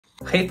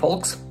Hey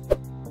folks,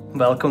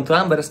 welcome to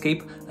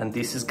Amberscape, and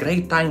this is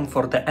great time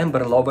for the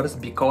amber lovers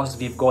because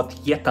we've got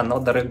yet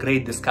another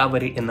great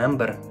discovery in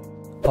amber.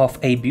 Of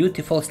a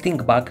beautiful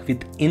stink bug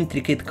with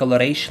intricate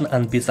coloration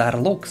and bizarre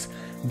looks,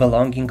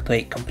 belonging to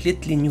a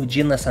completely new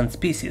genus and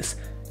species.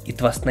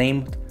 It was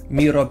named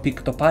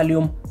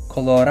Miropictopallium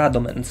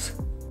coloradmonens.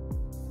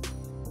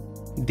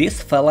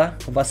 This fella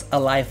was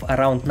alive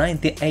around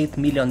 98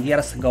 million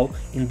years ago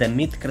in the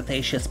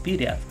mid-Cretaceous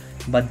period,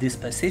 but this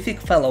specific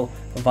fellow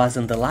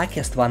wasn't the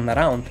luckiest one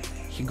around.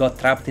 He got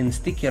trapped in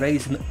sticky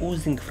resin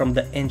oozing from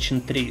the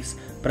ancient trees,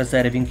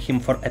 preserving him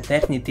for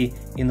eternity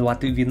in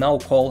what we now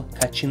call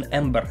Kachin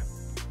amber.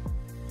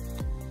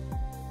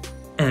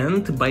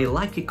 And by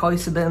lucky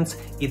coincidence,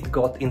 it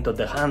got into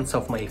the hands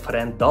of my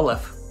friend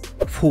Dolev,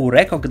 who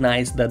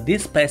recognized that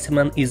this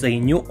specimen is a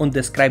new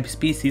undescribed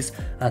species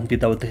and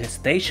without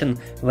hesitation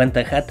went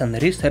ahead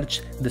and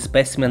researched the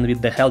specimen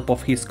with the help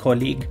of his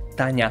colleague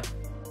Tanya.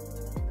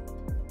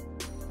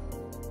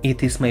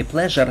 It is my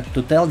pleasure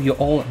to tell you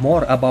all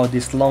more about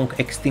this long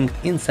extinct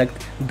insect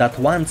that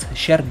once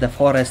shared the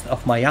forest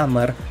of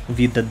Myanmar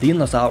with the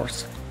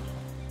dinosaurs.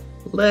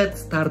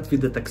 Let's start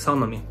with the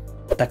taxonomy.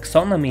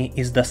 Taxonomy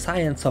is the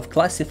science of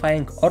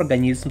classifying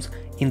organisms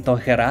into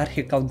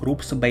hierarchical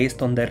groups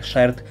based on their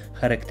shared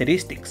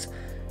characteristics.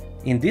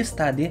 In this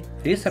study,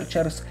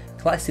 researchers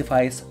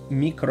classify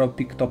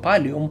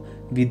Miropictopallium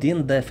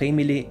within the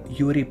family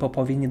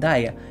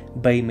Miropictopallium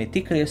by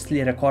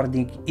meticulously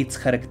recording its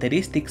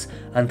characteristics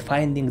and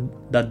finding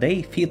that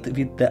they fit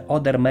with the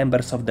other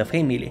members of the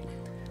family.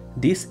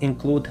 These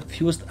include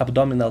fused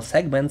abdominal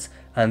segments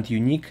and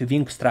unique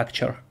wing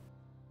structure.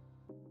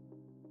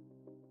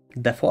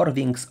 The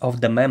forewings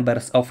of the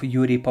members of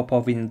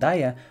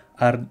Miropictopallium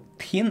are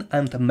thin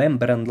and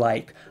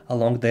membrane-like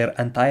along their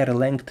entire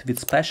length with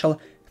special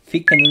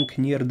thickening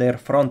near their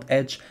front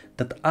edge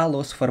that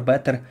allows for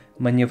better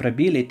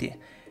maneuverability.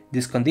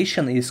 This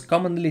condition is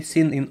commonly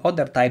seen in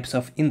other types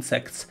of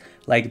insects,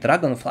 like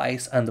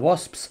dragonflies and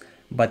wasps,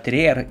 but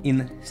rare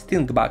in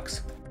stink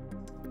bugs.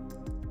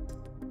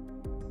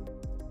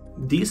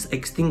 This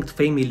extinct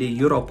family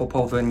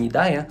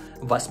Miropictopallium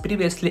was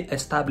previously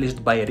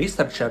established by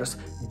researchers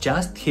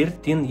just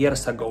 13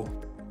 years ago,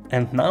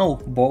 and now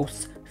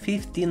boasts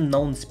 15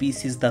 known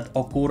species that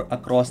occur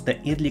across the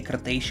early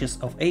Cretaceous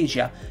of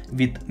Asia,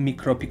 with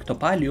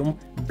Miropictopallium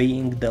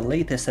being the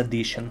latest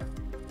addition.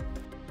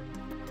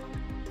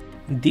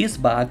 These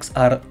bugs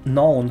are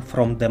known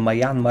from the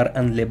Myanmar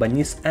and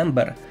Lebanese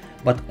amber,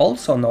 but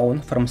also known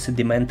from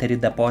sedimentary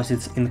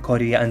deposits in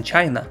Korea and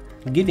China,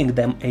 giving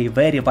them a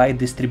very wide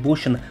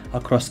distribution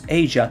across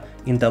Asia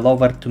in the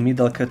lower to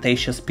middle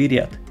Cretaceous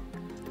period.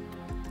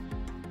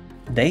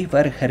 They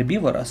were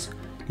herbivorous,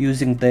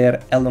 using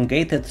their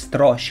elongated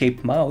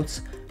straw-shaped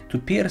mouths to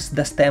pierce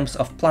the stems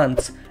of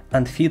plants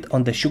and feed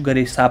on the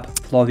sugary sap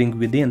flowing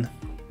within.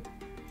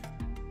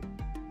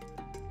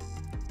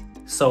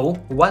 So,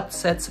 what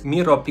sets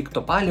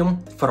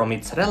Miropictopallium from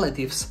its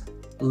relatives?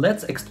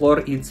 Let's explore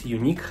its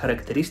unique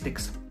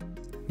characteristics.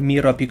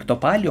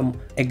 Miropictopallium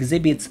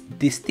exhibits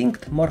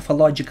distinct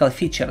morphological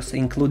features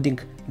including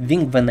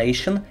wing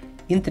venation,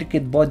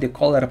 intricate body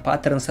color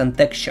patterns and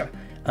texture,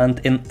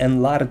 and an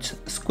enlarged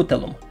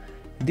scutellum.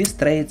 These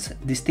traits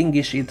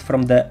distinguish it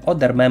from the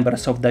other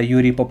members of the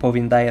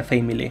Miropictopallium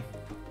family.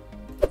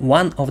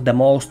 One of the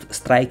most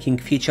striking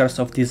features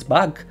of this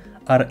bug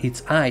are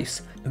its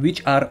eyes,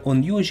 which are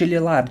unusually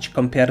large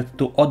compared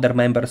to other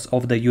members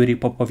of the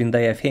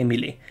Miropictopallium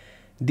family.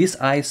 These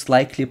eyes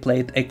likely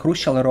played a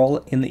crucial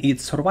role in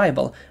its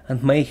survival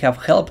and may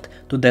have helped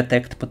to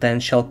detect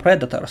potential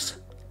predators.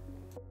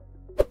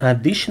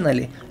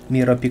 Additionally,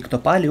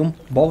 Miropictopallium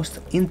boasts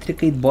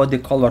intricate body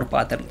color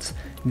patterns,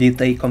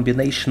 with a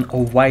combination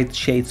of wide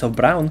shades of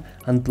brown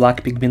and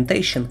black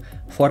pigmentation,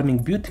 forming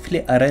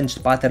beautifully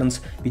arranged patterns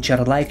which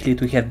are likely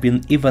to have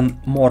been even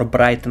more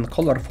bright and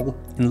colorful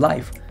in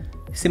life,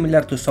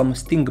 similar to some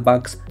stink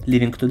bugs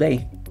living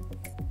today.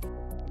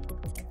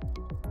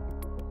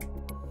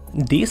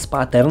 These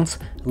patterns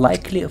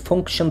likely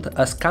functioned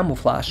as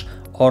camouflage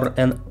or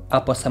an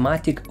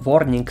aposematic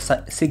warning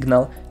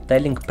signal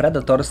telling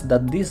predators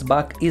that this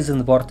bug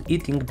isn't worth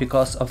eating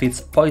because of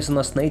its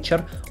poisonous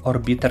nature or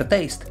bitter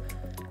taste.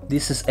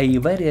 This is a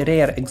very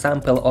rare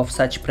example of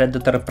such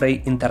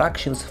predator-prey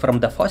interactions from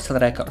the fossil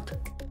record.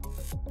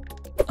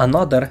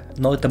 Another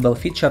notable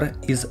feature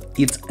is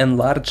its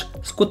enlarged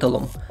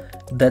scutellum,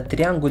 the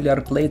triangular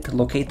plate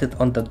located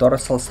on the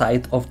dorsal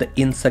side of the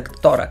insect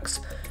thorax.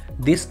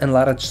 This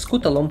enlarged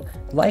scutellum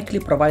likely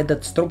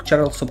provided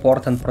structural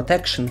support and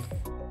protection.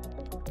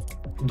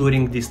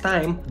 During this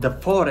time, the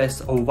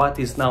forests of what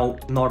is now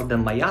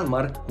northern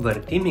Myanmar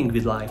were teeming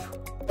with life,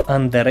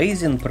 and the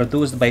resin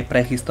produced by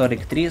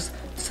prehistoric trees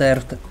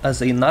served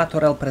as a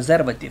natural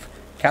preservative,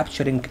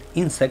 capturing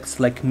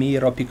insects like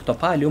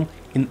Miropictopallium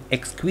in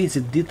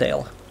exquisite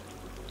detail.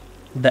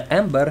 The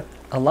amber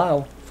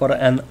allow for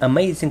an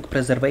amazing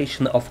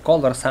preservation of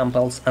color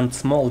samples and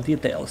small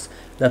details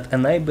that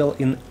enable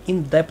an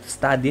in-depth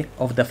study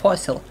of the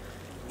fossil,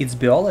 its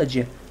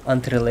biology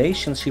and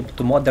relationship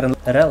to modern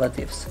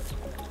relatives.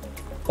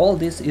 All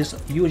this is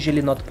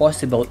usually not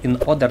possible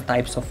in other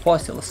types of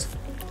fossils.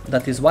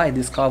 That is why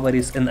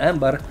discoveries in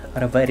amber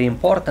are very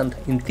important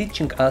in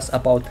teaching us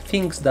about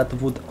things that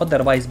would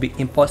otherwise be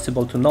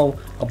impossible to know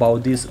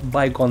about this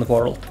bygone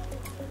world.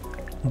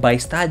 By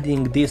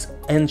studying these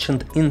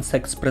ancient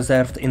insects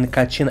preserved in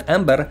Kachin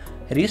amber,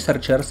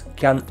 researchers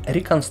can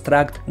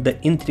reconstruct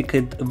the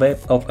intricate web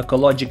of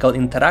ecological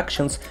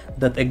interactions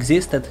that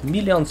existed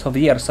millions of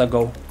years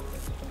ago.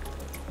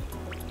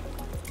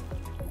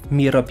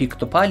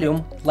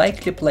 Miropictopallium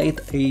likely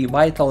played a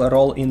vital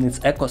role in its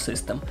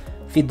ecosystem,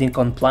 feeding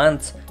on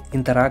plants,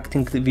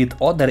 interacting with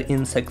other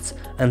insects,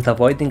 and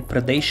avoiding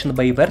predation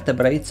by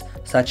vertebrates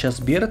such as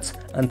birds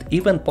and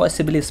even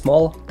possibly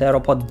small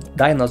theropod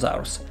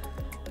dinosaurs.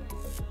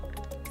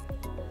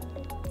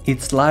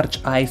 Its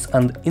large eyes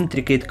and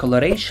intricate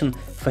coloration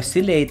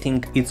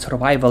facilitating its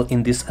survival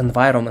in this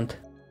environment.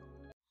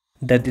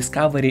 The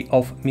discovery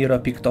of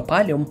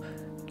Miropictopallium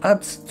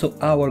adds to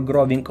our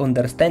growing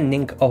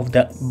understanding of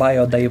the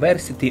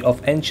biodiversity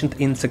of ancient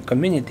insect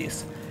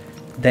communities.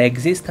 The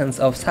existence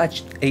of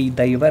such a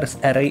diverse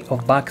array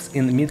of bugs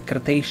in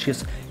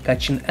mid-Cretaceous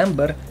Kachin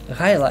amber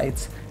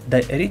highlights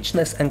the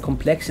richness and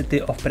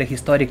complexity of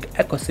prehistoric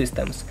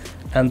ecosystems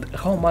and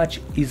how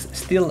much is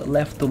still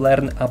left to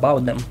learn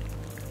about them.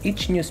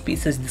 Each new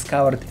species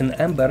discovered in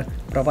amber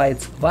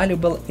provides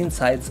valuable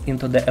insights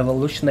into the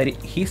evolutionary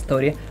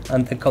history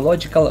and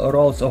ecological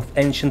roles of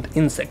ancient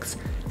insects,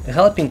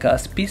 helping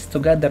us piece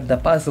together the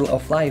puzzle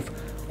of life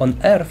on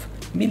Earth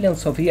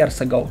millions of years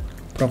ago,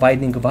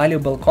 providing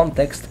valuable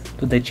context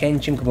to the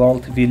changing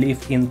world we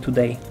live in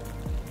today.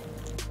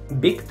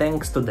 Big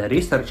thanks to the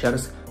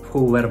researchers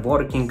who were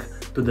working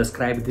to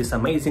describe this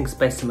amazing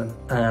specimen.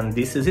 And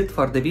this is it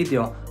for the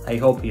video. I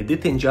hope you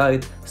did enjoy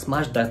it.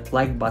 Smash that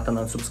like button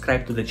and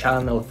subscribe to the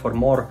channel for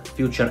more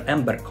future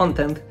amber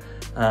content.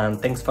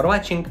 And thanks for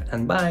watching,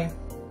 and bye!